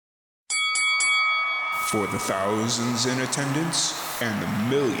For the thousands in attendance and the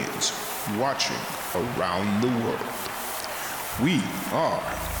millions watching around the world, we are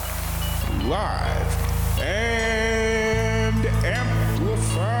live and amplified.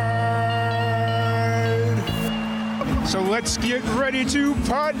 So let's get ready to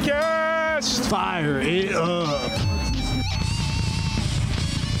podcast. Fire it up.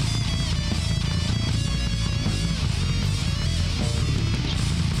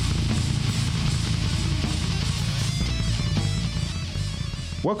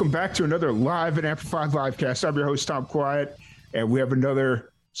 Welcome back to another Live and Amplified Livecast. I'm your host, Tom Quiet, and we have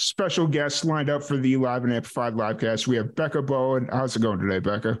another special guest lined up for the Live and Amplified Livecast. We have Becca Bowen. How's it going today,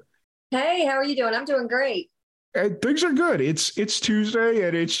 Becca? Hey, how are you doing? I'm doing great. Things are good. It's Tuesday,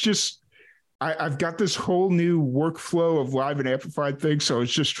 and it's just I've got this whole new workflow of Live and Amplified things, so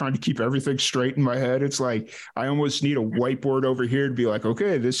it's just trying to keep everything straight in my head. It's like I almost need a whiteboard over here to be like,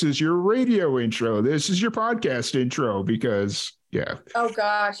 okay, this is your radio intro. This is your podcast intro, because yeah. Oh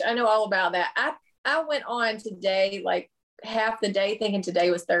gosh, I know all about that. I went on today like half the day thinking today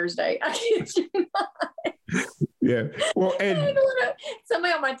was Thursday. I kid you not. Yeah. Well, and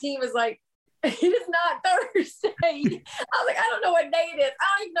somebody on my team was like, it is not Thursday. I was like, I don't know what day it is. I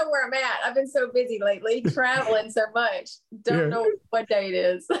don't even know where I'm at. I've been so busy lately, traveling so much. Don't know what day it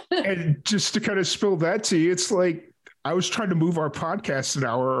is. And just to kind of spill that to you, it's like I was trying to move our podcast an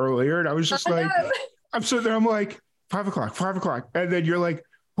hour earlier, and I was just like, I'm sitting there, I'm like, 5 o'clock. And then you're like,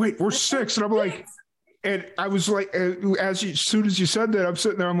 wait, we're 6. And I'm like, and I was like, as soon as you said that, I'm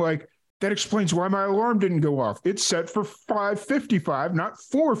sitting there, I'm like, that explains why my alarm didn't go off. It's set for 5:55, not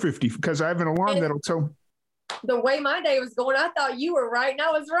 4:50, because I have an alarm that'll tell. The way my day was going, I thought you were right and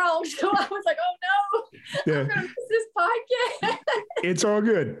I was wrong. So I was like, oh no, I'm going to miss this podcast. It's all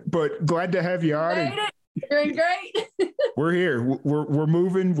good, but glad to have you on. Doing great. We're here. We're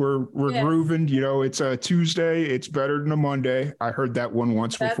moving. We're grooving. You know, it's a Tuesday. It's better than a Monday. I heard that one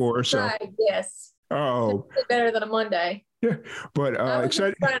once before. Right. So Yes. Oh, it's better than a Monday. Yeah, but I was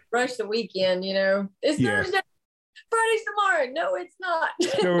excited. Just trying to rush the weekend. You know, it's Thursday. Friday's tomorrow. No, it's not.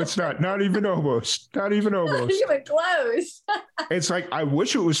 No, it's not. Not even almost. Not even almost. Not even close. It's like I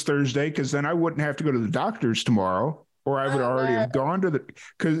wish it was Thursday, because then I wouldn't have to go to the doctor's tomorrow. Or I would already have gone to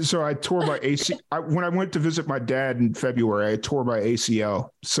so I tore my when I went to visit my dad in February, I tore my ACL.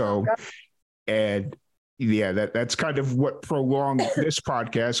 So, and yeah, that's kind of what prolonged this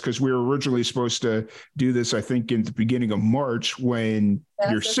podcast, because we were originally supposed to do this, I think, in the beginning of March when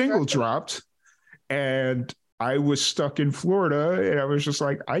your single dropped, and I was stuck in Florida, and I was just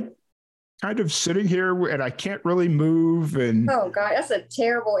like, I kind of sitting here and I can't really move. And oh God, that's a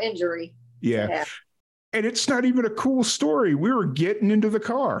terrible injury. Yeah. And it's not even a cool story. We were getting into the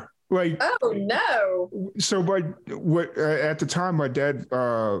car. Like, oh no. So at the time, my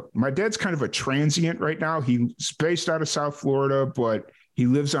dad's kind of a transient right now. He's based out of South Florida, but he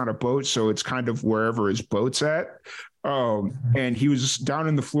lives on a boat. So it's kind of wherever his boat's at. And he was down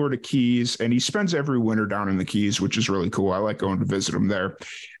in the Florida Keys, and he spends every winter down in the Keys, which is really cool. I like going to visit him there.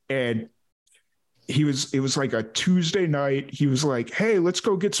 And it was like a Tuesday night. He was like, hey, let's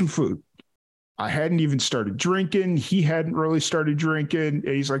go get some food. I hadn't even started drinking. He hadn't really started drinking. And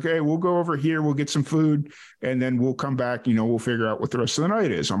he's like, hey, we'll go over here. We'll get some food, and then we'll come back. You know, we'll figure out what the rest of the night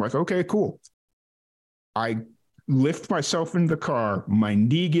is. I'm like, okay, cool. I lift myself in the car. My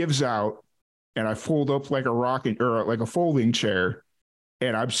knee gives out, and I fold up like a folding chair,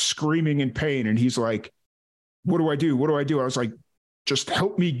 and I'm screaming in pain. And he's like, what do I do? What do I do? I was like, just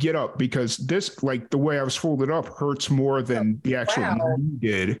help me get up, because this, like the way I was folded up, hurts more than the actual knee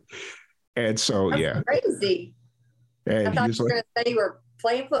did. And so, that's crazy. And I thought you were going to say you were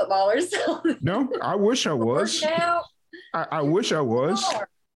playing football or something. No, I wish I was. I wish I was.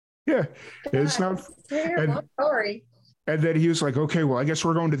 Yeah, God, it's not. I'm sorry. And then he was like, okay, well, I guess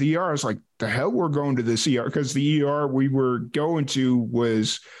we're going to the ER. I was like, the hell we're going to this ER? Because the ER we were going to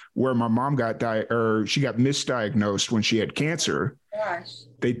was where my mom she got misdiagnosed when she had cancer. Gosh.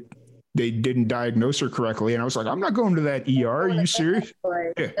 They didn't diagnose her correctly. And I was like, I'm not going to that ER. Are you serious?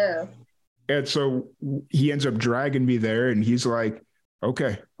 Yeah. No. And so he ends up dragging me there, and he's like,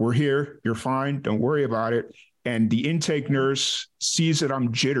 okay, we're here. You're fine. Don't worry about it. And the intake nurse sees that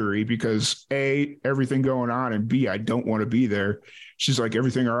I'm jittery because A, everything going on, and B, I don't want to be there. She's like,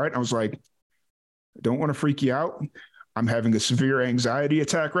 everything all right? I was like, I don't want to freak you out. I'm having a severe anxiety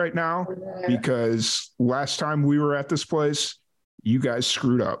attack right now because last time we were at this place, you guys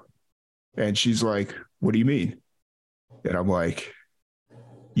screwed up. And she's like, what do you mean? And I'm like,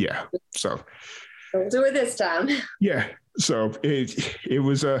 yeah. So we'll do it this time. Yeah. So it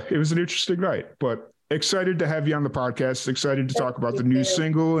was an interesting night, but excited to have you on the podcast. Excited to talk about the new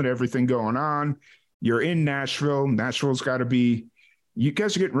single and everything going on. you're in Nashville. Nashville's got to be. You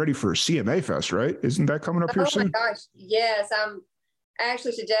guys are getting ready for CMA Fest, right? Isn't that coming up here soon? Oh my gosh, yes. I'm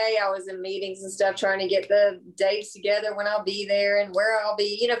actually today. I was in meetings and stuff trying to get the dates together when I'll be there and where I'll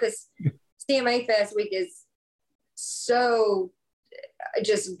be. Because CMA Fest week is so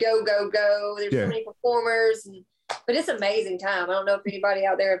just go go go. There's so many performers, but it's an amazing time. I don't know if anybody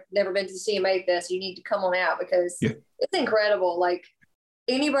out there have never been to CMA Fest. You need to come on out because it's incredible. Like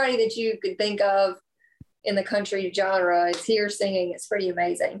anybody that you could think of in the country genre is here singing. It's pretty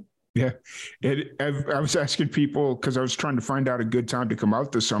amazing. Yeah. I was asking people because I was trying to find out a good time to come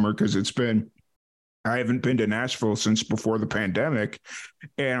out this summer because I haven't been to Nashville since before the pandemic.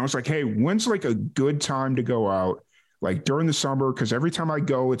 And I was like, hey, when's like a good time to go out? Like during the summer, because every time I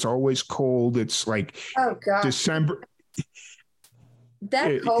go, it's always cold. It's like December.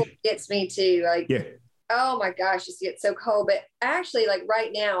 That cold gets me too. Like, oh my gosh, it gets so cold. But actually, like right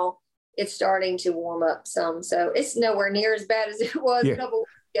now, it's starting to warm up some. So it's nowhere near as bad as it was a couple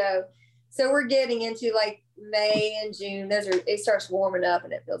weeks ago. So we're getting into like May and June. It starts warming up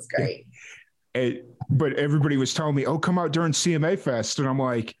and it feels great. But everybody was telling me, oh, come out during CMA Fest. And I'm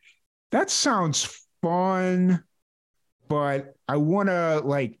like, that sounds fun, but I want to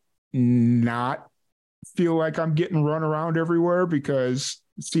like not feel like I'm getting run around everywhere because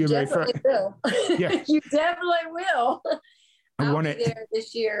CMA Fest. Yeah, you definitely will. I'll be there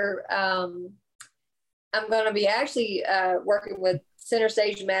this year. I'm going to be actually working with Center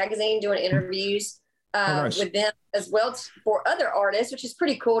Stage Magazine, doing interviews with them as well for other artists, which is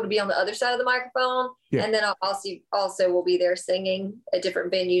pretty cool to be on the other side of the microphone. Yeah. And then I'll also will be there singing at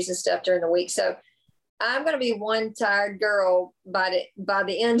different venues and stuff during the week. So I'm going to be one tired girl by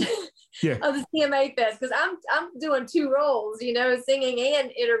the end of the CMA Fest because I'm doing two roles, singing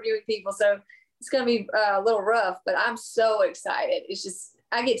and interviewing people. So it's going to be a little rough, but I'm so excited. It's just,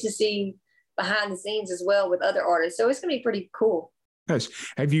 I get to see behind the scenes as well with other artists. So it's going to be pretty cool. Nice.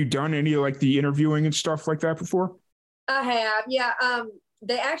 Have you done any like the interviewing and stuff like that before? I have. Yeah.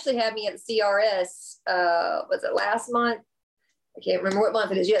 They actually had me at the CRS. Was it last month? I can't remember what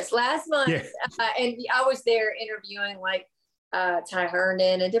month it is. Yes. Last month. Yeah. And I was there interviewing like Ty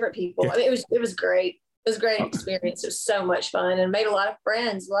Herndon and different people. Yeah. I mean, it was great. It was a great experience. It was so much fun and made a lot of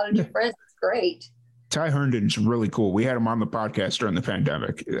friends, a lot of new friends. It's great. Ty Herndon's really cool. We had him on the podcast during the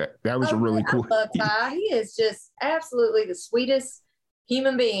pandemic. That was a really cool. I love Ty. He is just absolutely the sweetest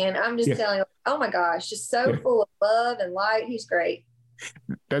human being. I'm just telling you, oh my gosh, just so full of love and light. He's great.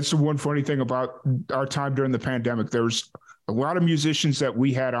 That's the one funny thing about our time during the pandemic. There's a lot of musicians that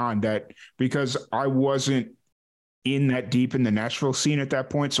we had on that because I wasn't in that deep in the Nashville scene at that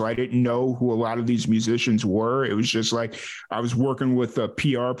point. So I didn't know who a lot of these musicians were. It was just like, I was working with a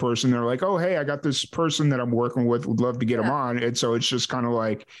PR person. They're like, oh, hey, I got this person that I'm working with. Would love to get them on. And so it's just kind of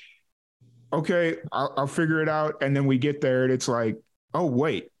like, okay, I'll figure it out. And then we get there and it's like, oh,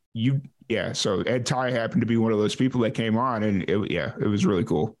 wait, so Ed Ty happened to be one of those people that came on and it was really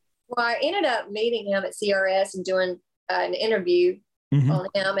cool. Well, I ended up meeting him at CRS and doing an interview on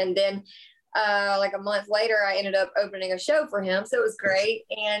him. And then like a month later, I ended up opening a show for him. So it was great.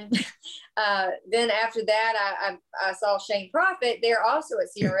 And then after that, I saw Shane Prophet there also at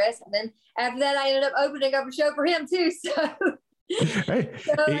CRS. And then after that, I ended up opening up a show for him too.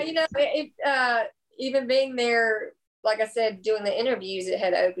 Even being there, like I said, doing the interviews, it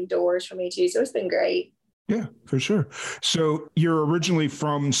had opened doors for me too. So it's been great. Yeah, for sure. So you're originally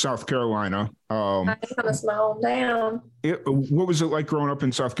from South Carolina. It's my hometown. What was it like growing up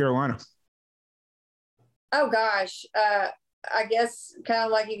in South Carolina? Oh gosh, I guess kind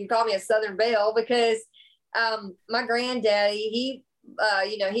of like you can call me a Southern Belle because my granddaddy,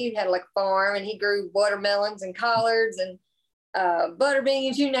 he had like a farm and he grew watermelons and collards and butter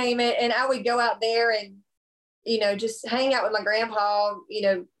beans, you name it. And I would go out there and, just hang out with my grandpa,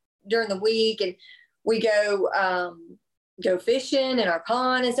 during the week. And we go fishing in our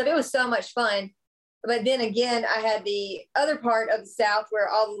pond and stuff. It was so much fun. But then again, I had the other part of the South where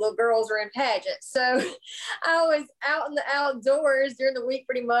all the little girls were in pageants. So I was out in the outdoors during the week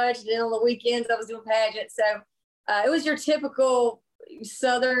pretty much. And then on the weekends, I was doing pageants. So it was your typical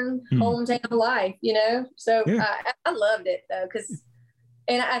Southern hometown life, So I loved it, though,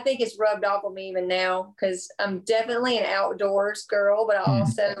 and I think it's rubbed off on me even now because I'm definitely an outdoors girl. But I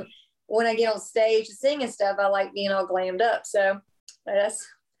also, when I get on stage to sing and stuff, I like being all glammed up. So that's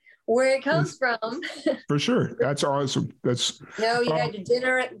where it comes from. For sure. That's awesome. You had your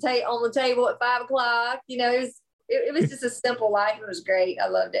dinner on the table at 5 o'clock. It was just a simple life. It was great. I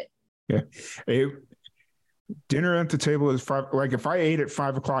loved it. Yeah. Dinner at the table is 5. Like if I ate at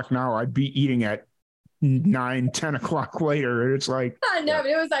 5 o'clock now, I'd be eating at 9, 10 o'clock later. And it's like, I know, but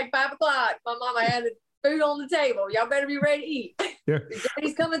it was like 5 o'clock. My mama had the food on the table. Y'all better be ready to eat. Yeah.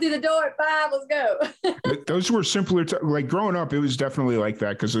 Daddy's coming through the door at 5. Let's go. Those were simpler. Like growing up, it was definitely like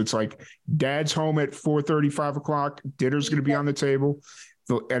that because it's like dad's home at 4:30, 5 o'clock. Dinner's going to be on the table.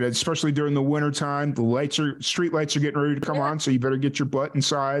 And especially during the winter time, street lights are getting ready to come on. So you better get your butt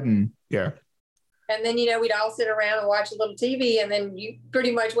inside. And yeah. And then, we'd all sit around and watch a little TV, and then you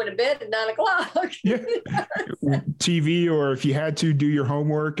pretty much went to bed at 9 o'clock. Yeah. TV, or if you had to, do your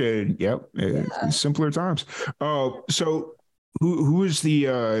homework. And simpler times. So who is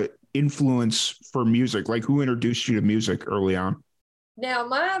the influence for music? Like, who introduced you to music early on? Now,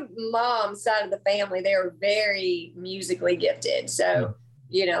 my mom's side of the family, they are very musically gifted. So,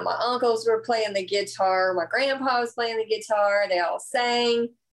 my uncles were playing the guitar. My grandpa was playing the guitar. They all sang.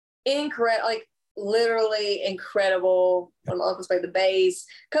 Incredible, like literally incredible. My uncles played the bass.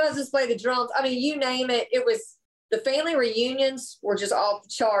 Cousins played the drums. I mean, you name it. It was, the family reunions were just off the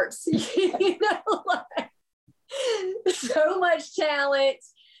charts. So much talent.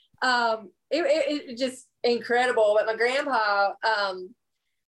 It just incredible. But my grandpa,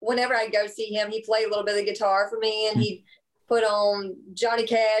 whenever I go see him, he played a little bit of the guitar for me, and he'd put on Johnny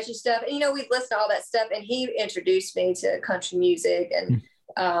Cash and stuff. And, we'd listen to all that stuff, and he introduced me to country music.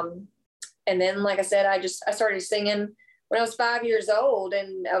 And then, like I said, I started singing when I was 5 years old,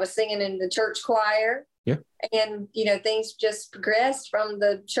 and I was singing in the church choir. Yeah. And, things just progressed from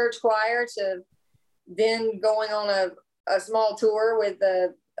the church choir to then going on a small tour with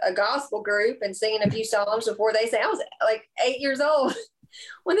a gospel group and singing a few songs before they sang. I was like 8 years old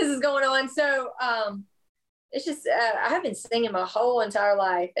when this is going on. So it's just, I have been singing my whole entire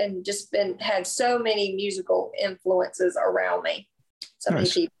life and just had so many musical influences around me. So many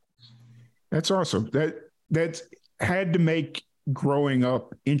people. That's awesome. That had to make growing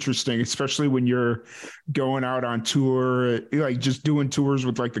up interesting, especially when you're going out on tour, like just doing tours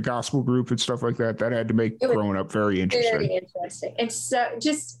with like the gospel group and stuff like that. That had to make growing up very interesting. Very interesting. And so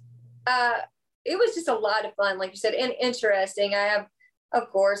it was just a lot of fun, like you said, and interesting. Of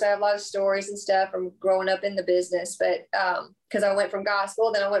course, I have a lot of stories and stuff from growing up in the business, but because I went from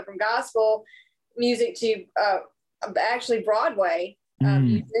gospel music to actually Broadway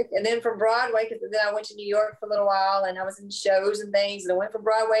music. And then from Broadway, because then I went to New York for a little while and I was in shows and things. And I went from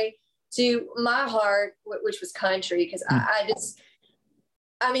Broadway to my heart, which was country. Because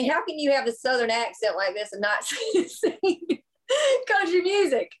I mean, how can you have the Southern accent like this and not sing country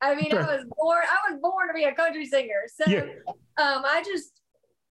music? I mean, I was born to be a country singer. So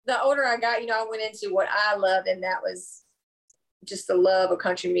the older I got, I went into what I loved, and that was just the love of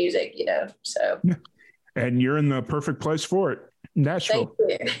country music, so. And you're in the perfect place for it. Nashville.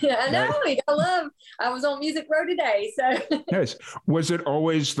 Thank you. I know. I was on Music Row today. So yes. Was it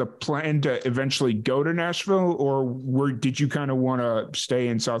always the plan to eventually go to Nashville, or did you kind of want to stay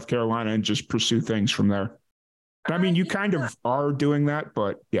in South Carolina and just pursue things from there? I mean, you kind of are doing that,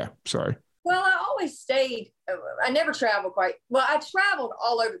 but yeah, sorry. Well, I always stayed. I never traveled quite. Well, I traveled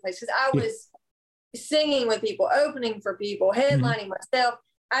all over the place because I was singing with people, opening for people, headlining myself.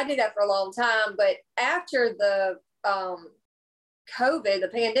 I did that for a long time. But after the COVID, the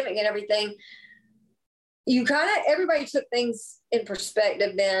pandemic and everything, everybody took things in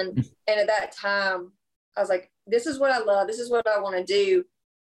perspective then. And at that time, I was like, this is what I love. This is what I want to do.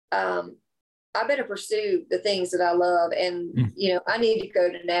 I better pursue the things that I love. And, I need to go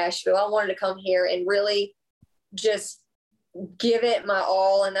to Nashville. I wanted to come here and really just give it my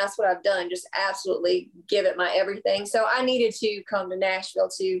all. And that's what I've done. Just absolutely give it my everything. So I needed to come to Nashville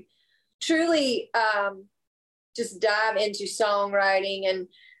to truly just dive into songwriting and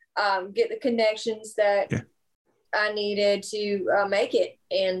get the connections that I needed to make it.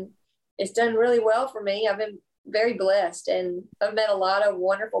 And it's done really well for me. I've been very blessed, and I've met a lot of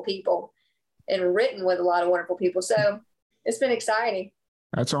wonderful people and written with a lot of wonderful people. So it's been exciting.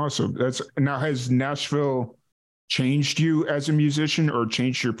 That's awesome. Now, has Nashville changed you as a musician or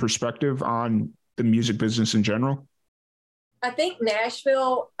changed your perspective on the music business in general? I think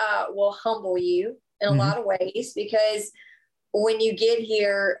Nashville will humble you in a lot of ways, because when you get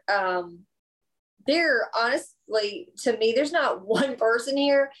here, honestly, to me, there's not one person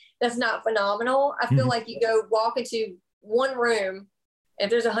here that's not phenomenal. I feel like you walk into one room, if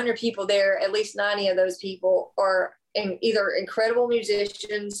there's 100 people there, at least 90 of those people are either incredible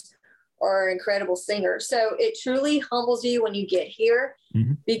musicians or incredible singers. So it truly humbles you when you get here,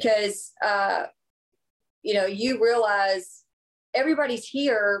 because, you realize everybody's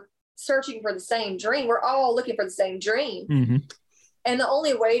here searching for the same dream. We're all looking for the same dream. And the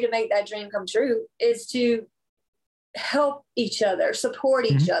only way to make that dream come true is to help each other, support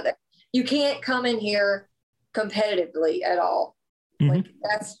each other. you can't come in here competitively at all. Mm-hmm.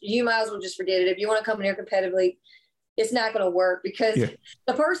 Like you might as well just forget it. If you want to come in here competitively, it's not going to work because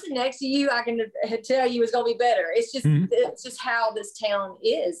the person next to you, I can tell you, is going to be better. It's just how this town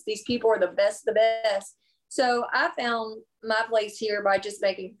is. These people are the best of the best. So I found my place here by just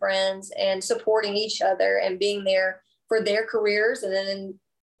making friends and supporting each other and being there for their careers. And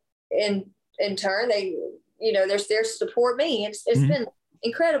then in turn, they, they're there to support me. It's been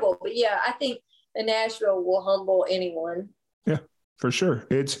incredible. But yeah, I think Nashville will humble anyone. Yeah, for sure.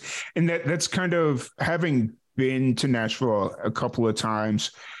 That's kind of having been to Nashville a couple of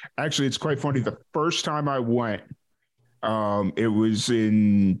times. Actually, it's quite funny. The first time I went, it was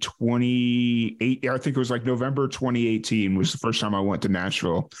in 2008. I think it was like November 2018 was the first time I went to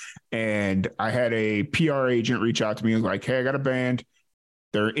Nashville. And I had a PR agent reach out to me and like, hey, I got a band.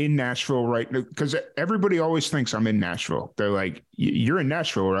 They're in Nashville right now. Because everybody always thinks I'm in Nashville. They're like, you're in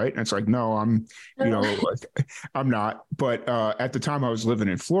Nashville, right? And it's like, no, I'm not. But at the time I was living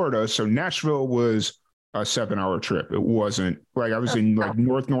in Florida. So Nashville was a 7-hour trip. It wasn't like I was in like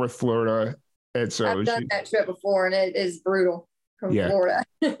North Florida. And so I've done that trip before and it is brutal from Florida.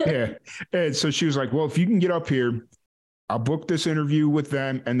 Yeah. And so she was like, well, if you can get up here, I'll book this interview with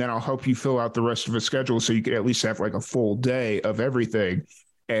them and then I'll help you fill out the rest of the schedule so you could at least have like a full day of everything.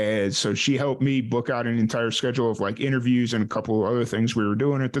 And so she helped me book out an entire schedule of like interviews and a couple of other things we were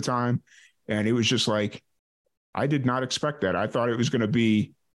doing at the time. And it was just like, I did not expect that. I thought it was going to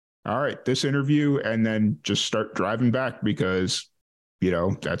be, all right, this interview and then just start driving back because,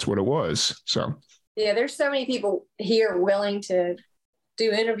 that's what it was. So, yeah, there's so many people here willing to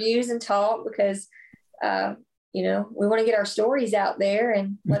do interviews and talk because, we want to get our stories out there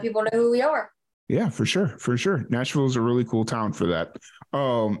and let people know who we are. Yeah, for sure. For sure. Nashville is a really cool town for that.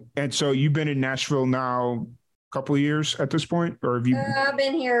 And so you've been in Nashville now a couple of years at this point, or have you? I've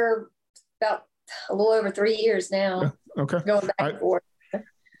been here about a little over 3 years now. Yeah, okay. Going back and forth.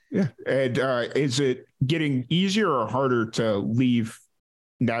 Yeah. And is it getting easier or harder to leave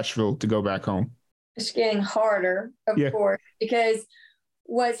Nashville to go back home? It's getting harder, of course, because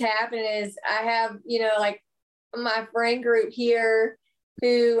what's happened is I have, like my friend group here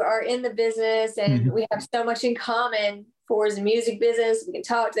who are in the business and we have so much in common for the music business. We can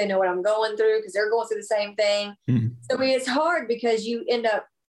talk, they know what I'm going through because they're going through the same thing. So it's hard because you end up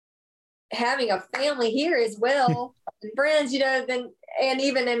having a family here as well and friends, and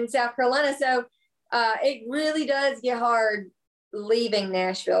even in South Carolina. So it really does get hard leaving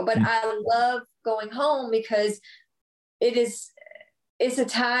Nashville, but I love going home because it's a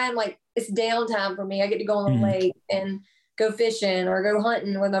time, like it's downtime for me. I get to go on the lake and go fishing or go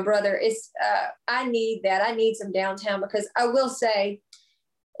hunting with my brother. I need that. I need some downtown because I will say,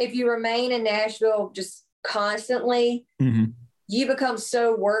 if you remain in Nashville just constantly, you become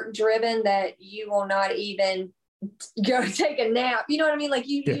so work driven that you will not even go take a nap. You know what I mean? Like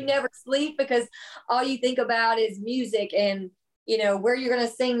you never sleep because all you think about is music and, where you're going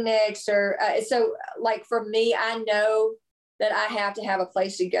to sing next. Or so like for me, I know that I have to have a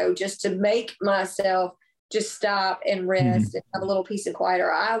place to go just to make myself just stop and rest and have a little peace and quiet.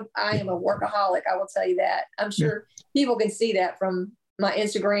 Or I am a workaholic. I will tell you that. I'm sure people can see that from my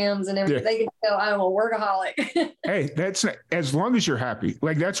Instagrams and everything. They can tell I'm a workaholic. Hey, that's as long as you're happy.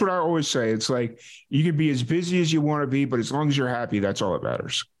 Like, that's what I always say. It's like, you can be as busy as you want to be, but as long as you're happy, that's all that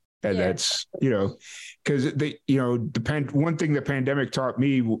matters. And that's, because one thing the pandemic taught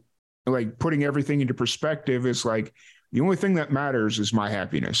me, like putting everything into perspective, is like, the only thing that matters is my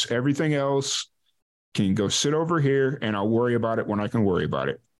happiness. Everything else can go sit over here and I'll worry about it when I can worry about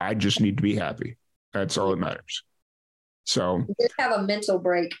it. I just need to be happy. That's all that matters. So just have a mental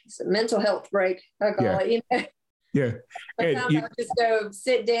break. It's a mental health break, I call it. Yeah. Sometimes I just go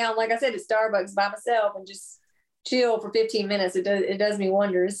sit down, like I said, at Starbucks by myself and just chill for 15 minutes. It does me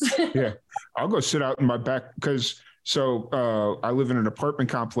wonders. Yeah. I'll go sit out in my back because I live in an apartment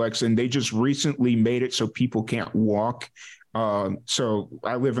complex and they just recently made it so people can't walk. So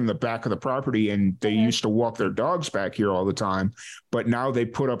I live in the back of the property and they used to walk their dogs back here all the time, but now they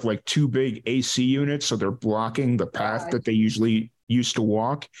put up like 2 big AC units. So they're blocking the path that they usually used to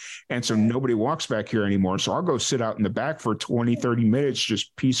walk. And so nobody walks back here anymore. So I'll go sit out in the back for 20, 30 minutes,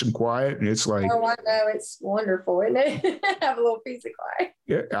 just peace and quiet. And it's like, oh, I know. It's wonderful, isn't it? Have a little peace and quiet.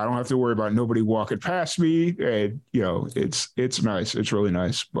 Yeah. I don't have to worry about nobody walking past me. And, it's nice. It's really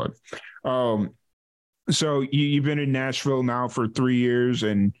nice. But, so you've been in Nashville now for 3 years,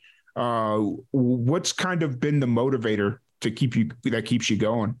 and what's kind of been the motivator that keeps you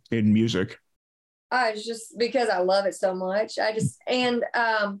going in music? It's just because I love it so much. I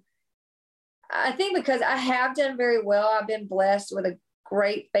think because I have done very well, I've been blessed with a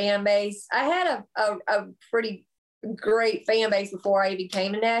great fan base. I had a pretty great fan base before I even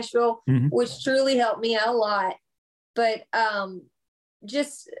came to Nashville, which truly helped me out a lot. But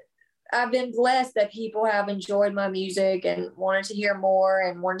just I've been blessed that people have enjoyed my music and wanted to hear more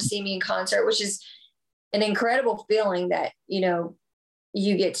and wanted to see me in concert, which is an incredible feeling that,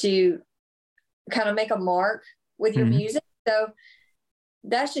 you get to kind of make a mark with your music. So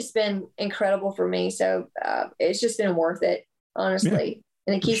that's just been incredible for me. So it's just been worth it, honestly.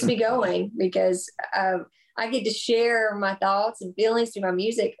 And it keeps me going because I get to share my thoughts and feelings through my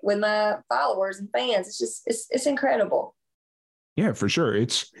music with my followers and fans. It's incredible. Yeah, for sure.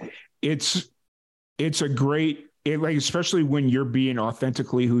 It's a great, especially when you're being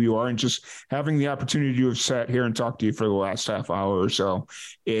authentically who you are and just having the opportunity to have sat here and talked to you for the last half hour or so.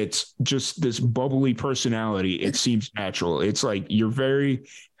 It's just this bubbly personality. It seems natural. It's like you're very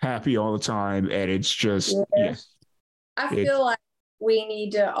happy all the time. And it's just, I feel like we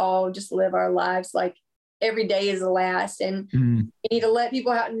need to all just live our lives like every day is the last. And you need to let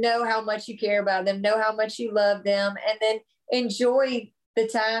people know how much you care about them, know how much you love them, and then enjoy the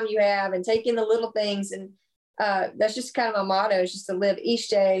time you have and take in the little things. And that's just kind of my motto, is just to live each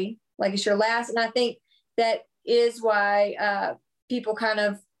day like it's your last. And I think that is why people kind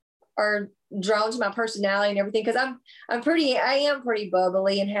of are drawn to my personality and everything, because I am pretty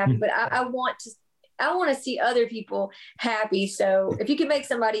bubbly and happy, but I want to see other people happy. So if you can make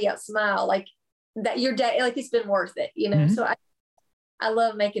somebody else smile, like that, your day, like it's been worth it, So I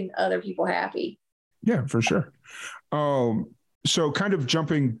love making other people happy. Yeah, for sure. So kind of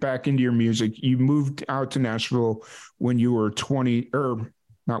jumping back into your music, you moved out to Nashville when you were 20, or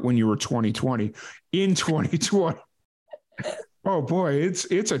not when you were 2020, in 2020. Oh boy,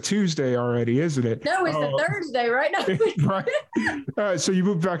 it's a Tuesday already, isn't it? No, it's a Thursday right now. Right. So you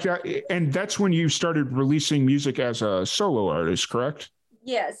moved back out, and that's when you started releasing music as a solo artist, correct?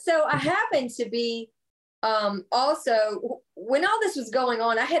 Yeah. So I happened to be also, when all this was going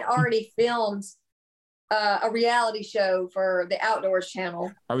on, I had already filmed a reality show for the Outdoors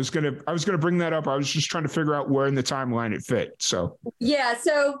channel. I was gonna bring that up. I was just trying to figure out where in the timeline it fit. So yeah,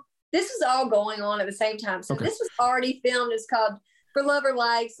 so this was all going on at the same time. So this was already filmed. It's called For Love or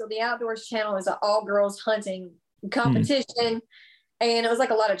Like. So the Outdoors channel is an all girls hunting competition, and it was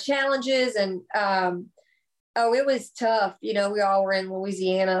like a lot of challenges. And it was tough. We all were in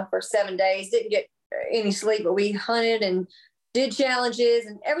Louisiana for 7 days. Didn't get any sleep, but we hunted and did challenges,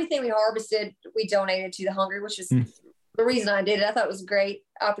 and everything we harvested, we donated to the hungry, which is the reason I did it. I thought it was a great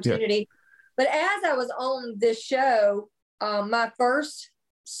opportunity. Yeah. But as I was on this show, my first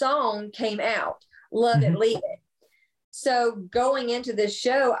song came out, Love It, Leave It. So going into this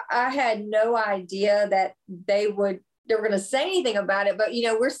show, I had no idea that they were going to say anything about it. But,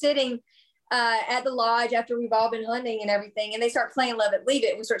 we're sitting at the lodge after we've all been hunting and everything, and they start playing Love It, Leave It,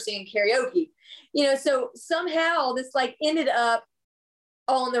 and we start singing karaoke. So somehow this ended up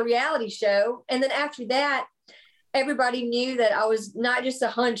on the reality show. And then after that, everybody knew that I was not just a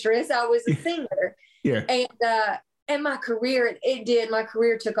huntress, I was a singer. Yeah. And my career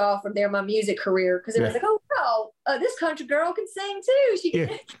took off from there, my music career, because it was like, oh, wow, this country girl can sing too.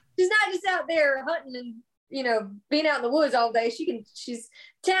 She's not just out there hunting and, being out in the woods all day. She's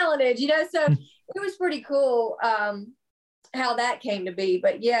talented, so it was pretty cool how that came to be.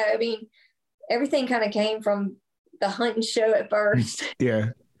 But yeah, I mean, everything kind of came from the hunting show at first.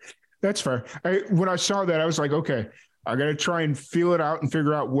 Yeah, that's fair. When I saw that, I was like, okay, I got to try and feel it out and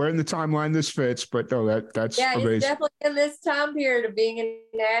figure out where in the timeline this fits. But no, that's amazing. It's definitely in this time period of being in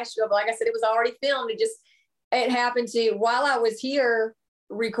Nashville. But like I said, it was already filmed. It happened to, while I was here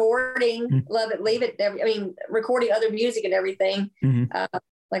recording Love It, Leave It, recording other music and everything.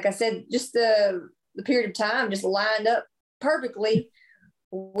 Like I said, just the period of time just lined up perfectly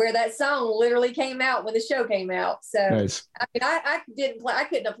where that song literally came out when the show came out. So nice. I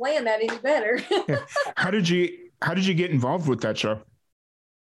couldn't have planned that any better. Yeah. How did you get involved with that show?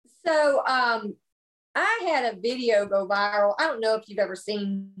 So I had a video go viral. I don't know if you've ever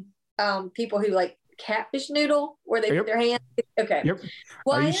seen people who like catfish noodle where they put their hands. Okay. Yep.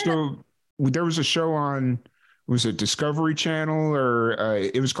 Well, there was a show on, was it Discovery Channel, or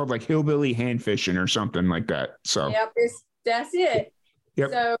it was called like Hillbilly Hand Fishing or something like that. So yep, that's it.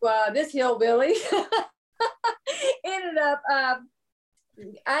 Yep. So this hillbilly ended up,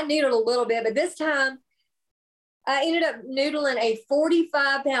 I noodled a little bit, but this time I ended up noodling a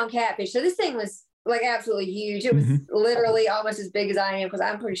 45-pound catfish. So this thing was like absolutely huge. It was literally almost as big as I am, because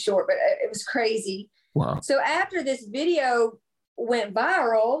I'm pretty short, but it was crazy. Wow. So after this video went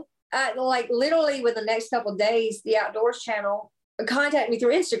viral, like literally within the next couple of days, the Outdoors channel contacted me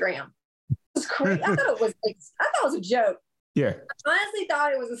through Instagram. It was crazy. I thought it was a joke. Yeah. I honestly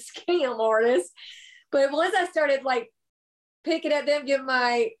thought it was a scam artist, but once I started like picking at them, giving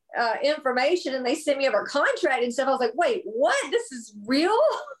my information, and they sent me over a contract and stuff, I was like, wait, what? This is real?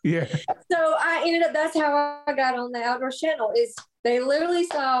 Yeah. So I ended up, that's how I got on the Outdoor Channel, is they literally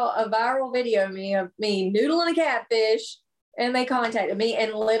saw a viral video of me noodling a catfish, and they contacted me,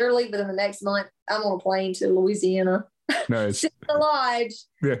 and literally within the next month, I'm on a plane to Louisiana. Nice. Sit in the lodge.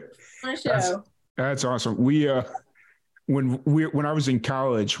 Yeah. On a show. That's awesome. When I was in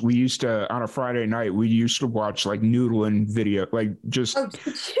college, we used to, on a Friday night, we used to watch like noodling video, like just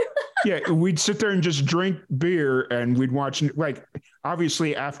yeah, we'd sit there and just drink beer, and we'd watch, like,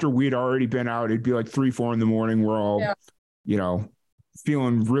 obviously after we'd already been out, it'd be like 3-4 in the morning. We're all, you know,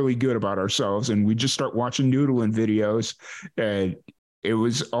 feeling really good about ourselves, and we just start watching noodling videos. And it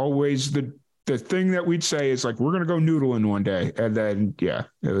was always the thing that we'd say is like, we're going to go noodling one day. And then, yeah,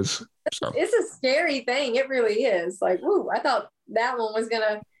 it was. So. It's a scary thing. It really is. Like, ooh, I thought that one was going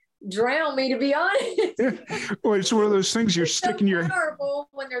to drown me, to be honest. Yeah. Well, it's one of those things you're sticking so powerful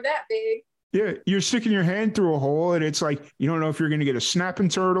when they're that big. Yeah, you're sticking your hand through a hole, and it's like, you don't know if you're going to get a snapping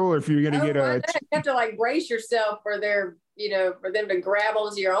turtle or if you're going to get a. You have to like brace yourself for their, for them to grab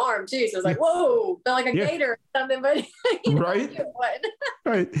onto your arm too. So it's like, whoa, felt like a gator or something, but right.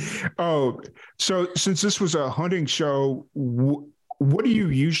 Right. Oh, so since this was a hunting show, what do you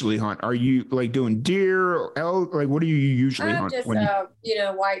usually hunt? Are you like doing deer or elk? Like, what do you usually hunt? I'm just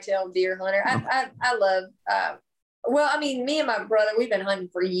white-tailed deer hunter. I love. Well, I mean, me and my brother, we've been hunting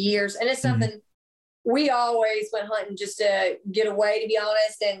for years, and it's something we always went hunting just to get away, to be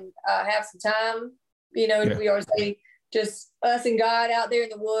honest, and have some time. We always say just us and God out there in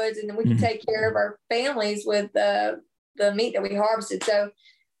the woods, and then we can take care of our families with the meat that we harvested. So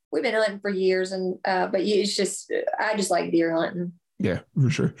we've been hunting for years, and it's just I just like deer hunting. Yeah, for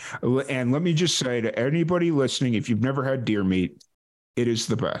sure. And let me just say to anybody listening, if you've never had deer meat, it is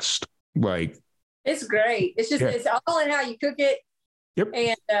the best. Like. It's great. It's just, it's all in how you cook it. Yep.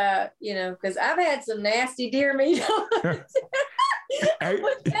 And, because I've had some nasty deer meat. So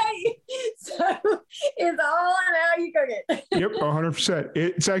it's all in how you cook it. Yep, 100%.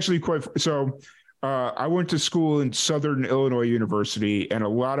 It's actually quite, so I went to school in Southern Illinois University, and a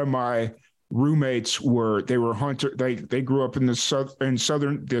lot of my roommates were hunter. They grew up in the southern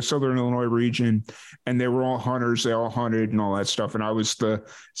Illinois region, and they were all hunters. They all hunted and all that stuff. And I was the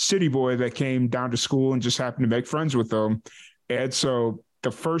city boy that came down to school and just happened to make friends with them. And so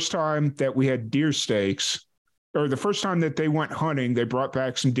the first time that we had deer steaks, or the first time that they went hunting, they brought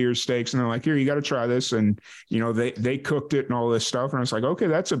back some deer steaks, and they're like, "Here, you got to try this." And they cooked it and all this stuff. And I was like, "Okay,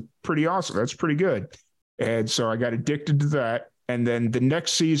 that's pretty awesome. That's pretty good." And so I got addicted to that. And then the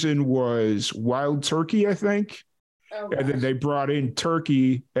next season was wild turkey, I think. Oh, and then they brought in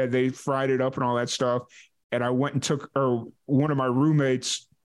turkey, and they fried it up and all that stuff. And I went and one of my roommates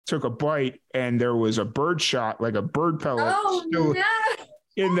took a bite, and there was a bird shot, like a bird pellet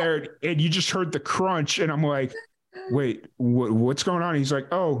in there. And you just heard the crunch. And I'm like, wait, what's going on? He's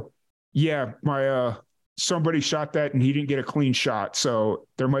like, oh, yeah, my somebody shot that, and he didn't get a clean shot. So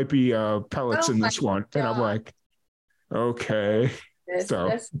there might be pellets in this one. God. And I'm like, okay.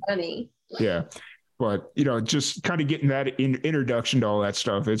 That's funny. Yeah. But, just kind of getting that introduction to all that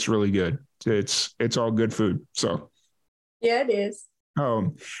stuff. It's really good. It's all good food. So. Yeah, it is.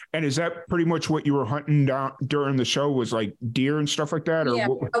 And is that pretty much what you were hunting down during the show, was like deer and stuff like that? Or yeah,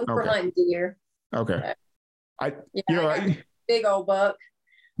 we were hunting deer. Okay. I got a big old buck.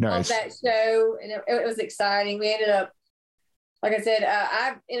 Nice. On that show. And it was exciting. We ended up, like I said,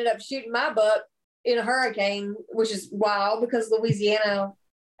 I ended up shooting my buck in a hurricane, which is wild because Louisiana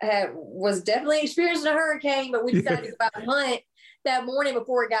was definitely experiencing a hurricane, but we decided to go out and hunt that morning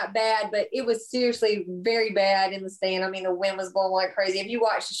before it got bad. But it was seriously very bad in the stand. I mean, the wind was blowing like crazy. If you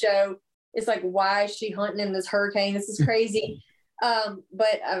watch the show, it's like, why is she hunting in this hurricane? This is crazy.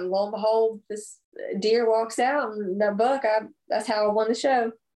 But lo and behold, this deer walks out, and the buck, that's how I won the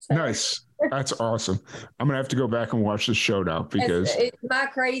show. So. Nice. That's awesome. I'm going to have to go back and watch this show now, because my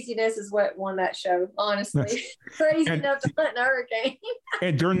craziness is what won that show, honestly. Crazy enough to hunt a hurricane.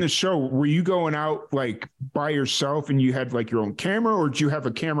 And during the show, were you going out like by yourself, and you had like your own camera, or did you have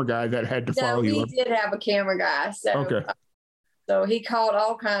a camera guy that had to follow you? No, we did have a camera guy. So, okay. So he caught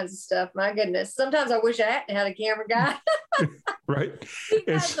all kinds of stuff. My goodness. Sometimes I wish I hadn't had a camera guy. Right. He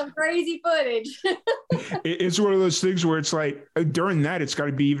had some crazy footage. It's one of those things where it's like, during that, it's got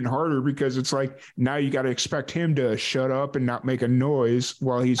to be even harder, because it's like, now you got to expect him to shut up and not make a noise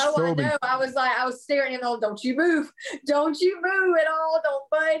while he's filming. I know. I was staring at him, don't you move. Don't you move at all. Don't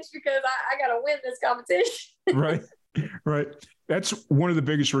budge, because I got to win this competition. Right. That's one of the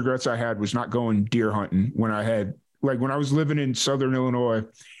biggest regrets I had, was not going deer hunting when I had like when I was living in Southern Illinois,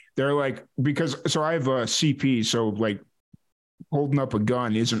 they're like, because so I have a CP, so like holding up a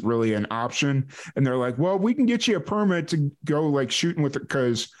gun isn't really an option. And they're like, well, we can get you a permit to go like shooting with it,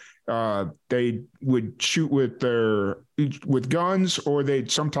 because they would shoot with guns, or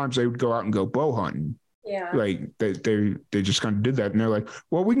sometimes they would go out and go bow hunting. Yeah. Like they just kind of did that. And they're like,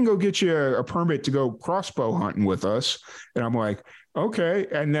 well, we can go get you a permit to go crossbow hunting with us. And I'm like, okay.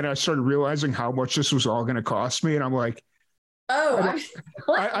 And then I started realizing how much this was all going to cost me. And I'm like, I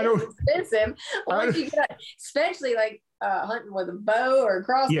don't expensive. Once you get, especially like hunting with a bow or a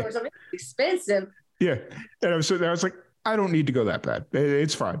crossbow or something, it's expensive. Yeah. And I was like, I don't need to go that bad.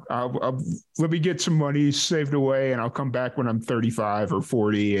 It's fine. I'll let me get some money saved away, and I'll come back when I'm 35 or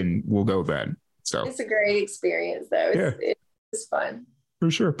 40, and we'll go then. So it's a great experience, though. It's fun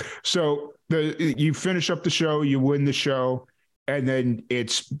for sure. So you finish up the show, you win the show, and then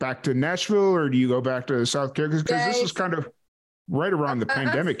it's back to Nashville, or do you go back to South Carolina? Because this is kind of right around the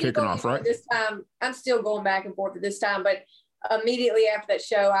pandemic kicking off, right? This time, I'm still going back and forth at this time, but immediately after that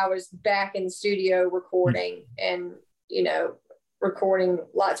show, I was back in the studio recording and, recording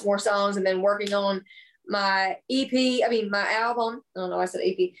lots more songs, and then working on my my album. I don't know, I said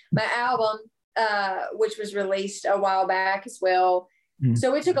EP. My album, which was released a while back as well. Mm-hmm.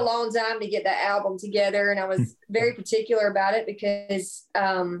 So it took a long time to get that album together, and I was very particular about it because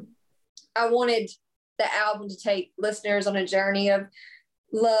I wanted the album to take listeners on a journey of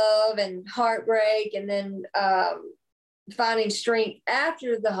love and heartbreak, and then finding strength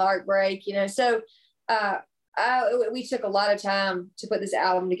after the heartbreak, So we took a lot of time to put this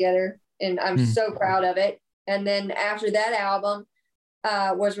album together, and I'm so proud of it. And then after that album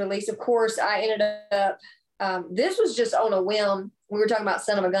was released, of course, I ended up, this was just on a whim. We were talking about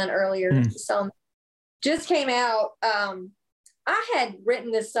Son of a Gun earlier. The song just came out. I had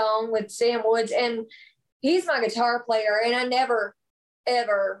written this song with Sam Woods, and he's my guitar player, and I never,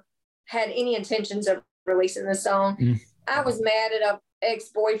 ever had any intentions of releasing this song. I was mad at a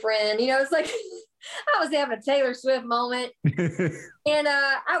ex-boyfriend. It's like I was having a Taylor Swift moment. And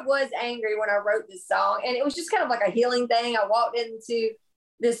I was angry when I wrote this song. And it was just kind of like a healing thing. I walked into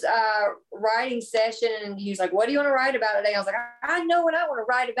this writing session, and he was like, what do you want to write about today? I was like, I know what I want to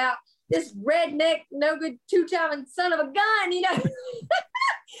write about. This redneck, no good, two-timing son of a gun,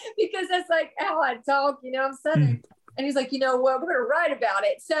 because that's like how I talk, I'm Southern. And he's like, what, we're going to write about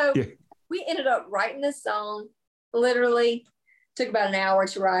it. So we ended up writing this song. Literally took about an hour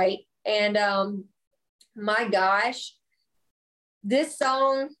to write. And my gosh, this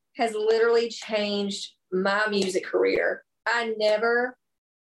song has literally changed my music career. I never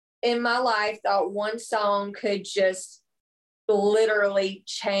in my life thought one song could just literally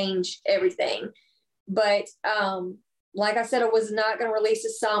change everything. But like I said, I was not going to release a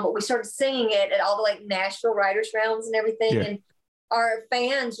song, but we started singing it at all the like Nashville writers rounds and everything. And our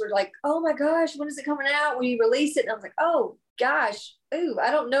fans were like, oh my gosh, when is it coming out? When you release it? And I was like, oh gosh,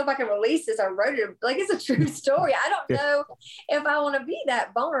 I don't know if I can release this. I wrote it, like, it's a true story. I don't know if I want to be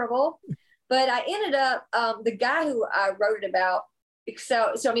that vulnerable. But I ended up, the guy who I wrote it about,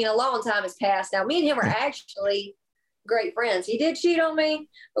 so I mean, a long time has passed now. Me and him are actually great friends. He did cheat on me,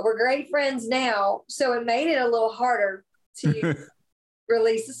 but we're great friends now. So it made it a little harder to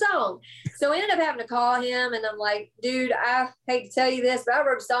release the song. So I ended up having to call him, and I'm like, dude, I hate to tell you this, but I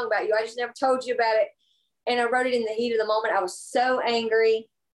wrote a song about you. I just never told you about it. And I wrote it in the heat of the moment. I was so angry.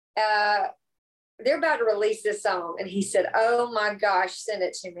 They're about to release this song. And he said, oh my gosh, send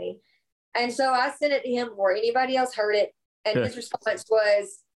it to me. And so I sent it to him before anybody else heard it. And his response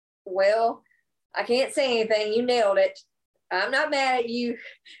was, well, I can't say anything. You nailed it. I'm not mad at you.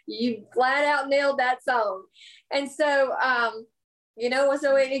 You flat out nailed that song. And so,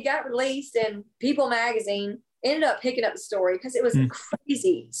 so it got released, and People Magazine ended up picking up the story because it was a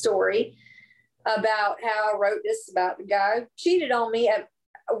crazy story about how I wrote this about the guy who cheated on me.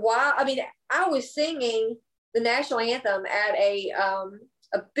 I was singing the national anthem at a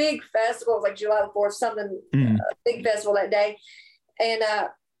big festival. It was like July the 4th, something, a big festival that day. And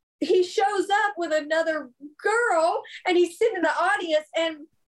he shows up with another girl, and he's sitting in the audience. And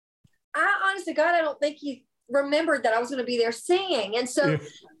I, honest to God, I don't think he remembered that I was going to be there singing. And so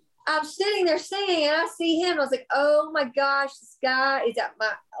I'm sitting there singing, and I see him. I was like, oh my gosh, this guy is at my,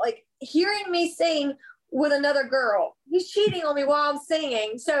 like, hearing me sing with another girl. He's cheating on me while I'm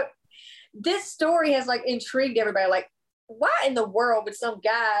singing. So this story has like intrigued everybody. Like, why in the world would some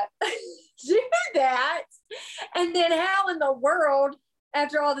guy do that? And then how in the world,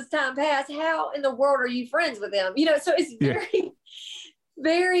 after all this time passed, how in the world are you friends with him? So it's very,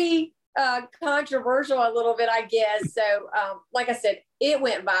 very controversial a little bit, I guess. So, like I said, it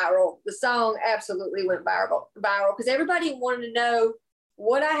went viral. The song absolutely went viral because everybody wanted to know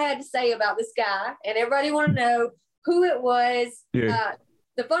what I had to say about this guy, and everybody wanted to know who it was. Yeah.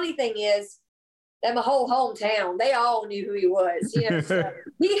 The funny thing is that my whole hometown, they all knew who he was. You know, so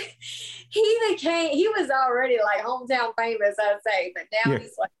he was already like hometown famous, I'd say, but now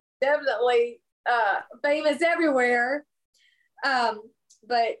he's like definitely famous everywhere.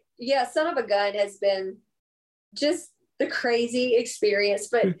 But yeah, Son of a Gun has been just the crazy experience,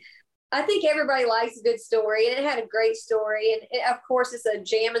 but I think everybody likes a good story, and it had a great story. And of course, it's a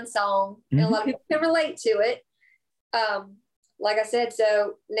jamming song, and a lot of people can relate to it. Like I said,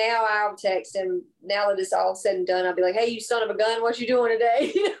 so now I'll text him. Now that it's all said and done, I'll be like, "Hey, you son of a gun, what you doing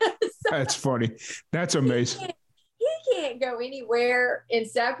today?" That's funny. That's amazing. He can't go anywhere in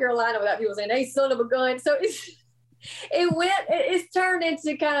South Carolina without people saying, "Hey, son of a gun." So it's turned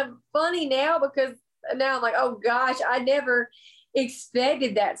into kind of funny now, because now I'm like, oh gosh, I never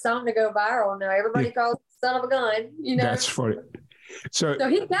expected that song to go viral. Now everybody calls it Son of a Gun, you know. That's funny. So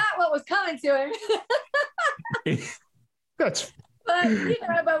he got what was coming to him.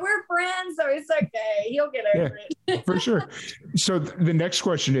 But we're friends, so it's okay. He'll get over it. For sure. So the next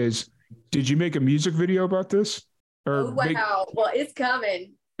question is, did you make a music video about this? Well, it's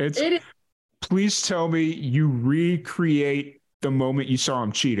coming. It is. Please tell me you recreate the moment you saw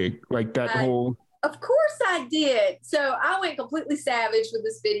him cheating, like that whole. Of course I did. So I went completely savage with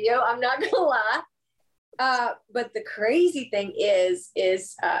this video. I'm not gonna lie. But the crazy thing is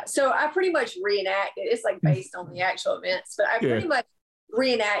so I pretty much reenacted. It's like based on the actual events, but I pretty much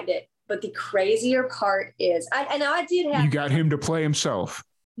reenact it. But the crazier part is, I did have. You got him to play himself.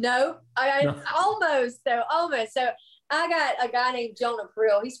 No, almost though, almost. So I got a guy named Jonah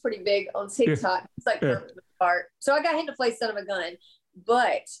Krill. He's pretty big on TikTok. It's like part. So I got him to play Son of a Gun,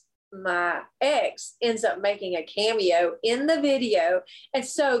 but my ex ends up making a cameo in the video. And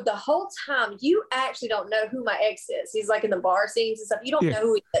so the whole time you actually don't know who my ex is. He's like in the bar scenes and stuff. You don't know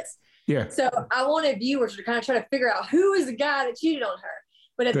who he is. Yeah. So I wanted viewers to kind of try to figure out who is the guy that cheated on her.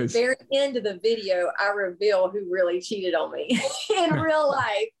 But at the very end of the video, I reveal who really cheated on me in real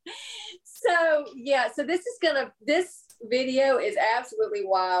life. So yeah, so this video is absolutely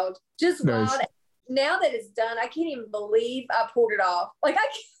wild. Just wild. Now that it's done, I can't even believe I pulled it off. Like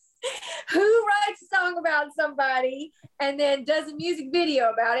who writes a song about somebody and then does a music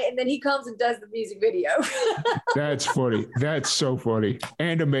video about it, and then he comes and does the music video. That's funny. That's so funny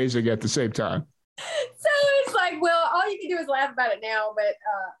and amazing at the same time. So it's like, well, all you can do is laugh about it now, but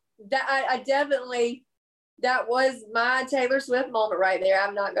I definitely, that was my Taylor Swift moment right there.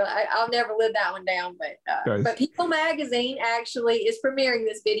 I'll never live that one down, but People Magazine actually is premiering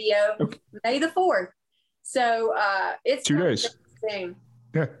this video May the 4th. So it's 2 days. Soon.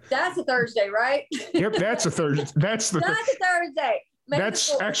 Yeah. That's a Thursday, right? Yep, that's a Thursday. That's a Thursday.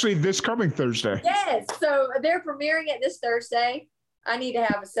 That's actually this coming Thursday. Yes. So they're premiering it this Thursday. I need to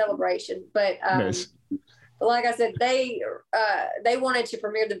have a celebration, but like I said, they wanted to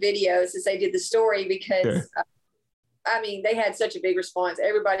premiere the video since they did the story because they had such a big response.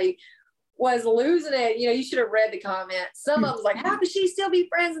 Everybody was losing it. You know, you should have read the comments. Some of them was like, how could she still be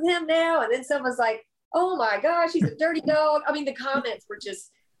friends with him now? And then some was like, oh my gosh, he's a dirty dog. I mean, the comments were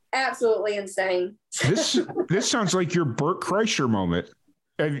just absolutely insane. This sounds like your Bert Kreischer moment.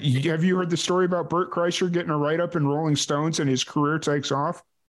 Have you heard the story about Bert Kreischer getting a write-up in Rolling Stones and his career takes off?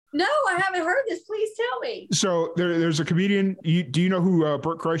 No, I haven't heard this. Please tell me. So there's a comedian. Do you know who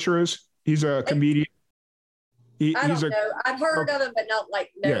Bert Kreischer is? He's a comedian. I don't know. I've heard of him, but not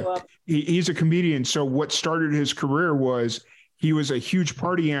know of him. He's a comedian. So what started his career was he was a huge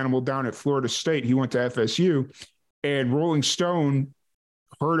party animal down at Florida State. He went to FSU, and Rolling Stone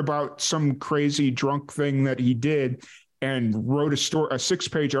heard about some crazy drunk thing that he did and wrote a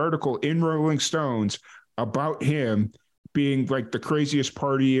 6-page article in Rolling Stones about him being like the craziest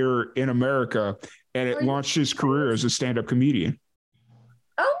partier in America. And it launched his career as a stand-up comedian.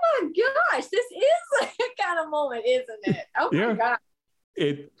 Oh my gosh, this is a kind of moment, isn't it? Oh my God.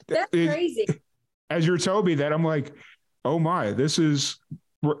 That's crazy. As you're telling me that, I'm like, oh my, this is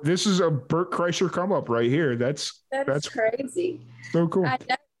a Bert Kreischer come up right here. That's crazy. So cool.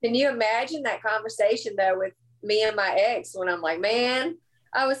 Can you imagine that conversation though with me and my ex when I'm like, man,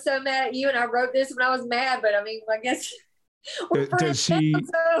 I was so mad at you and I wrote this when I was mad, but I mean, I guess we're does he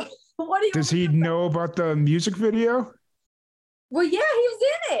does he know about the music video? Well, yeah, he was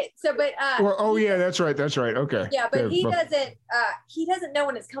in it. So, but that's right. Okay. Yeah, but he doesn't know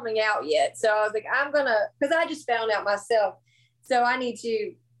when it's coming out yet. So I was like, because I just found out myself. So I need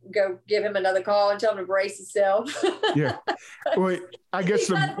to go give him another call and tell him to brace himself. Yeah. Well, I guess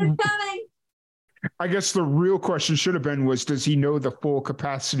the real question should have been does he know the full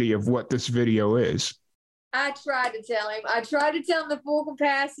capacity of what this video is? I tried to tell him. I tried to tell him the full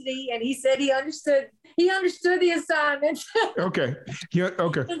capacity, and he said he understood. He understood the assignment. Okay. Yeah.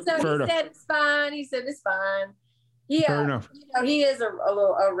 Okay. And so Fair he enough. said it's fine. He said it's fine. Fair enough. He is a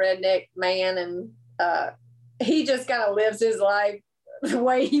redneck man, and he just kind of lives his life the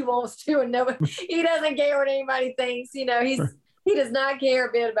way he wants to, and he doesn't care what anybody thinks. He does not care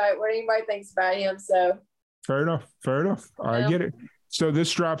a bit about what anybody thinks about him. So fair enough. I get it. So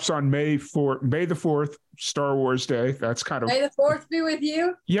this drops on May the 4th, Star Wars Day. That's kind of May the 4th be with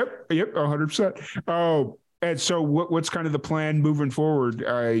you. Yep, 100%. Oh, and so what's kind of the plan moving forward?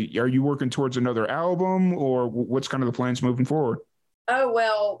 Are you working towards another album, or what's kind of the plans moving forward? Oh,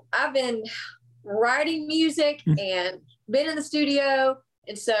 well, I've been writing music and been in the studio.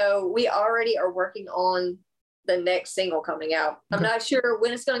 And so we already are working on the next single coming out. I'm not sure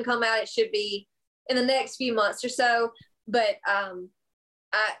when it's going to come out. It should be in the next few months or so. But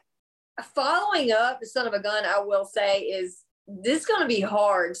following up the Son of a Gun, I will say, is this going to be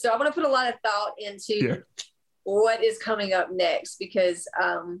hard. So I'm going to put a lot of thought into what is coming up next, because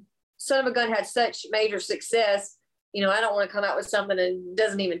Son of a Gun had such major success. I don't want to come out with something that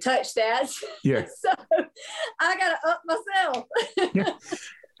doesn't even touch that. Yeah. So I got to up myself. Yeah.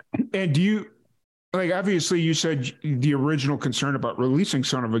 And do you, obviously you said the original concern about releasing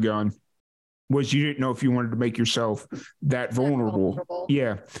Son of a Gun was you didn't know if you wanted to make yourself that vulnerable.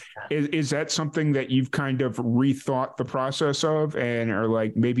 Yeah. Is that something that you've kind of rethought the process of and are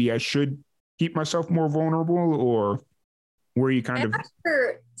like, maybe I should keep myself more vulnerable, or were you kind of...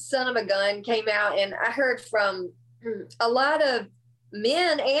 After Son of a Gun came out, and I heard from a lot of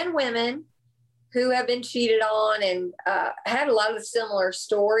men and women who have been cheated on and had a lot of similar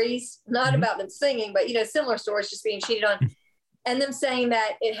stories, not about them singing, but, similar stories, just being cheated on. And them saying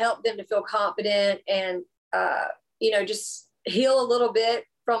that it helped them to feel confident and, just heal a little bit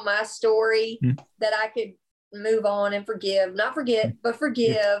from my story, that I could move on and not forget, but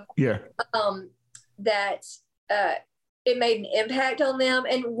forgive. Yeah. That it made an impact on them.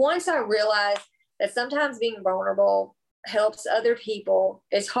 And once I realized that sometimes being vulnerable helps other people,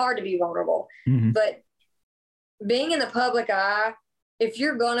 it's hard to be vulnerable. But being in the public eye, if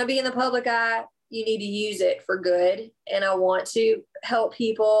you're going to be in the public eye, you need to use it for good. And I want to help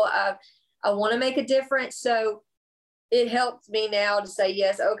people. I want to make a difference. So it helps me now to say,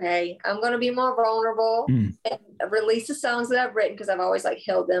 yes, okay, I'm going to be more vulnerable and release the songs that I've written, because I've always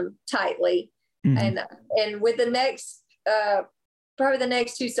held them tightly. And with the next, probably the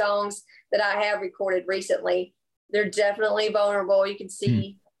next 2 songs that I have recorded recently, they're definitely vulnerable. You can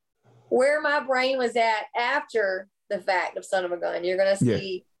see where my brain was at after the fact of Son of a Gun. You're going to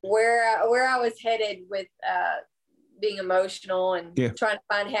see where I was headed with being emotional and trying to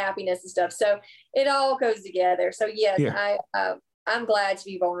find happiness and stuff. So it all goes together. So yes, I'm glad to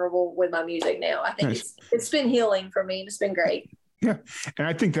be vulnerable with my music now. I think it's been healing for me. It's been great. Yeah. And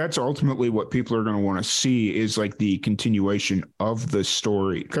I think that's ultimately what people are going to want to see is the continuation of the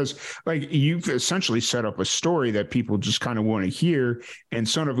story. Because you've essentially set up a story that people just kind of want to hear. And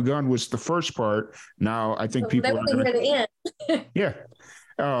Son of a Gun was the first part. Now I think people are going to hear the end. Yeah.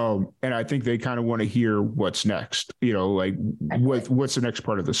 And I think they kind of want to hear what's next, what's the next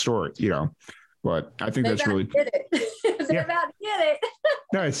part of the story, but I think that's really, They're about to get it.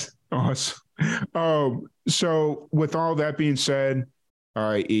 Nice. Awesome. So with all that being said,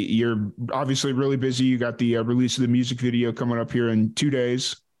 you're obviously really busy. You got the release of the music video coming up here in 2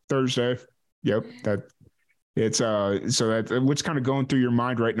 days, Thursday. Yep. So that what's kind of going through your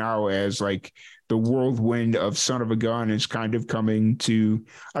mind right now as the whirlwind of Son of a Gun is kind of coming to,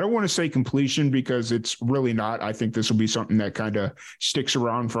 I don't want to say completion because it's really not. I think this will be something that kind of sticks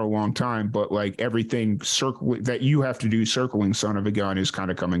around for a long time, but everything that you have to do circling Son of a Gun is kind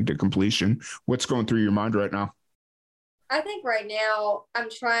of coming to completion. What's going through your mind right now? I think right now I'm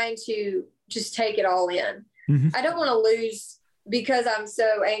trying to just take it all in. I don't want to lose, because I'm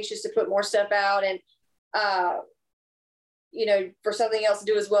so anxious to put more stuff out and, for something else to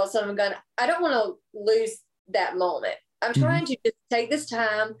do as well, Son of a Gun. I don't want to lose that moment. I'm trying to just take this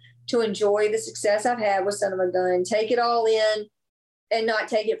time to enjoy the success I've had with Son of a Gun, take it all in and not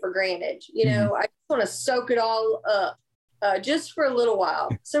take it for granted. I just want to soak it all up just for a little while.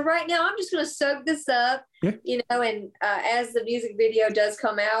 So right now I'm just going to soak this up, and as the music video does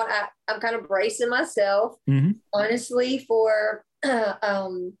come out, I'm kind of bracing myself, honestly, for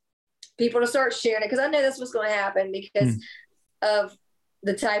people to start sharing it, because I know that's what's going to happen because of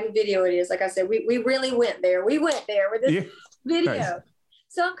the type of video it is. Like I said, we really went there. We went there with this video. Nice.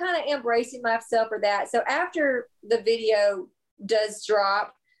 So I'm kind of embracing myself for that. So after the video does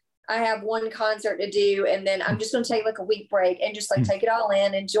drop, I have one concert to do, and then I'm just going to take like a week break and just like take it all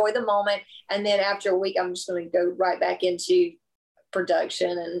in, enjoy the moment. And then after a week, I'm just going to go right back into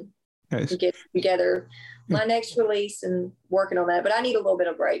production and get together my next release and working on that. But I need a little bit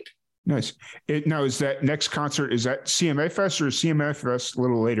of break. Nice. Now, is that next concert, is that CMA Fest or CMA Fest a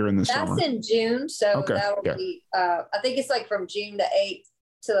little later in the summer? That's in June. So that will be, I think it's like from June the 8th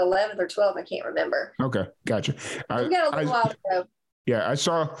to the 11th or 12th. I can't remember. Okay. Gotcha. We got a little while to go. Yeah. I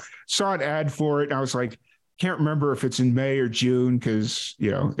saw an ad for it and I was like, can't remember if it's in May or June. Cause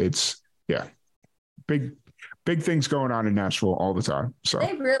it's big things going on in Nashville all the time. So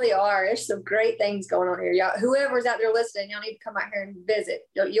they really are. There's some great things going on here. Y'all, whoever's out there listening, y'all need to come out here and visit.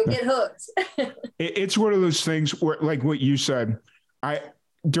 You'll get hooked. It's one of those things where, like what you said,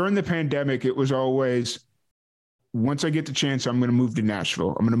 during the pandemic, it was always, once I get the chance, I'm going to move to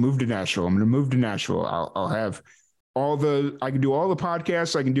Nashville. I'm going to move to Nashville. I'm going to move to Nashville. I'll have I can do all the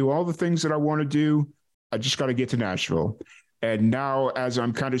podcasts. I can do all the things that I want to do. I just got to get to Nashville. And now as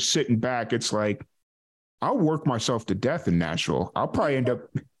I'm kind of sitting back, it's like, I'll work myself to death in Nashville. I'll probably end up.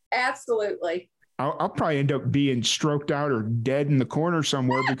 Absolutely. I'll probably end up being stroked out or dead in the corner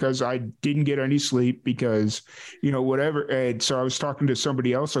somewhere because I didn't get any sleep because, whatever. And so I was talking to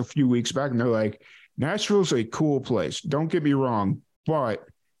somebody else a few weeks back and they're like, Nashville's a cool place. Don't get me wrong. But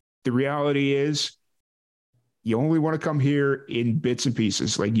the reality is you only want to come here in bits and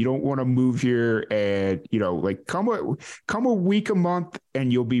pieces. Like you don't want to move here and, like come a week, a month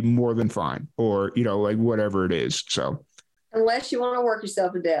and you'll be more than fine or, like whatever it is. So unless you want to work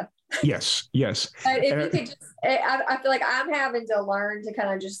yourself to death. Yes. If you could just, I feel like I'm having to learn to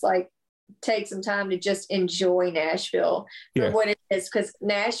kind of just like take some time to just enjoy Nashville for what it is, because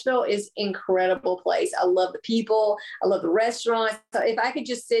Nashville is an incredible place. I love the people. I love the restaurants. So if I could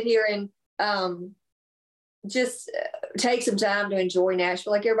just sit here and just take some time to enjoy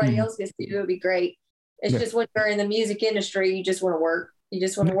Nashville like everybody else gets to do, it would be great. It's just when you're in the music industry, you just want to work. You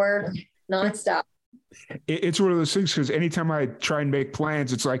just want to work nonstop. It's one of those things because anytime I try and make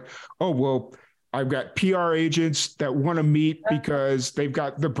plans, it's like, oh, well, I've got PR agents that want to meet because they've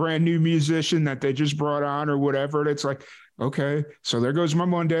got the brand new musician that they just brought on or whatever. And it's like, okay, so there goes my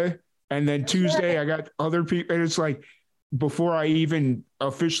Monday. And then Tuesday, I got other people. And it's like, before I even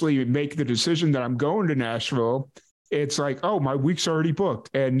officially make the decision that I'm going to Nashville, it's like, oh, my week's already booked.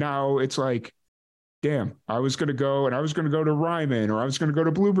 And now it's like, damn, I was going to go to Ryman or I was going to go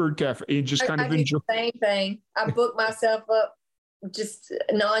to Bluebird Cafe and just kind of enjoy. The same thing. I booked myself up just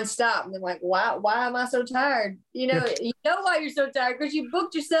nonstop. And I'm like, why am I so tired? You know why you're so tired, because you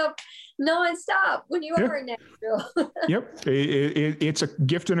booked yourself nonstop when you are in Nashville. Yep. It's a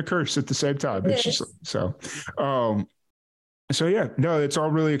gift and a curse at the same time. It's just so yeah, no, it's all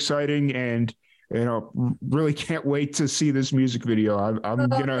really exciting and really can't wait to see this music video.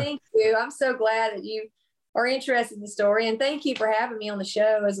 Thank you. I'm so glad that you are interested in the story, and thank you for having me on the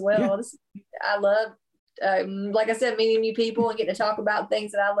show as well. I love, like I said, meeting new people and getting to talk about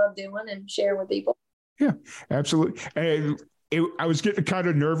things that I love doing and sharing with people. Yeah, absolutely. And I was getting kind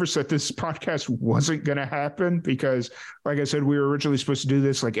of nervous that this podcast wasn't going to happen because, like I said, we were originally supposed to do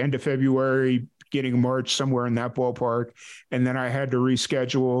this like end of February, beginning of March, somewhere in that ballpark. And then I had to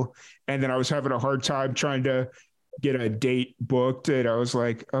reschedule. And then I was having a hard time trying to get a date booked. And I was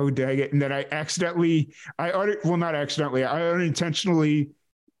like, oh, dang it. And then I unintentionally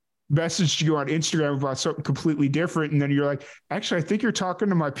messaged you on Instagram about something completely different. And then you're like, actually, I think you're talking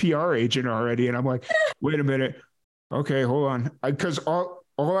to my PR agent already. And I'm like, wait a minute. Okay, hold on. Because all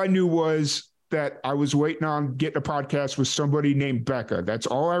I knew was that I was waiting on getting a podcast with somebody named Becca. That's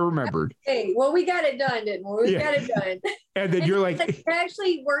all I remembered. Hey, well, we got it done, didn't we? We got it done. And then you're like, it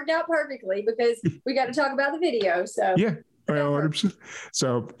actually worked out perfectly because we got to talk about the video. So yeah. 100%.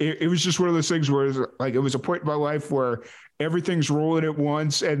 So it was just one of those things where it was a point in my life where everything's rolling at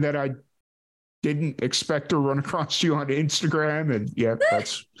once, and then I didn't expect to run across you on Instagram, and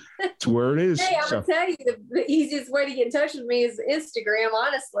that's where it is. Hey, I'm gonna tell you the easiest way to get in touch with me is Instagram,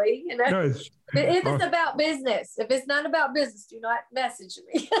 honestly. And if it's about business, if it's not about business, do not message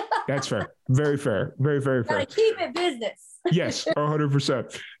me. That's fair. Very fair. Very, very fair. Gotta keep it business. Yes,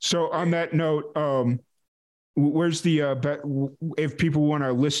 100%. So on that note, where's the if people want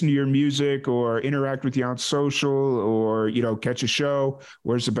to listen to your music or interact with you on social or catch a show,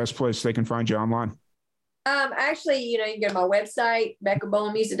 where's the best place they can find you online? Actually, you can go to my website,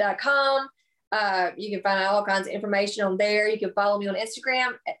 BeccaBowenMusic.com. You can find all kinds of information on there. You can follow me on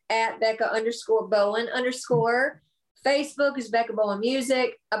Instagram at Becca_Bowen_. Facebook is Becca Bowen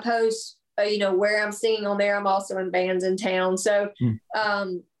Music. I post where I'm singing on there. I'm also in bands in town. So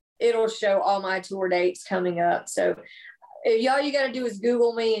it'll show all my tour dates coming up. So all you got to do is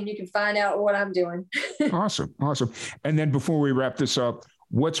Google me and you can find out what I'm doing. Awesome. And then before we wrap this up,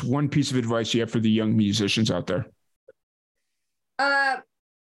 what's one piece of advice you have for the young musicians out there?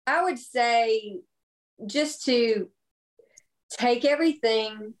 I would say just to take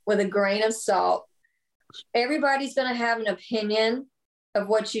everything with a grain of salt. Everybody's going to have an opinion of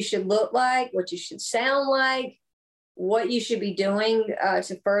what you should look like, what you should sound like, what you should be doing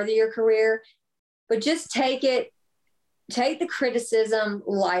to further your career. But just take the criticism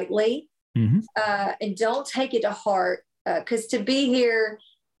lightly, and don't take it to heart, because to be here,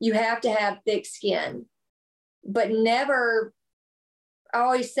 you have to have thick skin. But never, I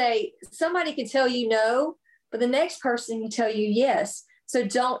always say, somebody can tell you no, but the next person can tell you yes. So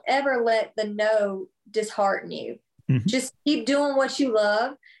don't ever let the no dishearten you. Just keep doing what you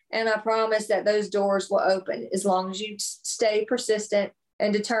love. And I promise that those doors will open as long as you stay persistent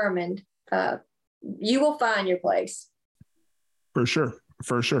and determined. You will find your place. For sure.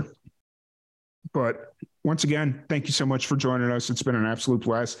 But once again, thank you so much for joining us. It's been an absolute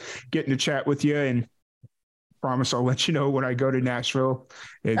blast getting to chat with you, and promise I'll let you know when I go to Nashville.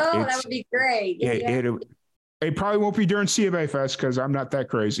 That would be great. It probably won't be during CMA Fest because I'm not that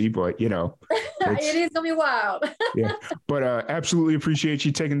crazy, but it is gonna be wild. But absolutely appreciate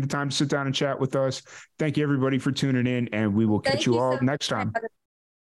you taking the time to sit down and chat with us. Thank you everybody for tuning in, and we will catch you all next time.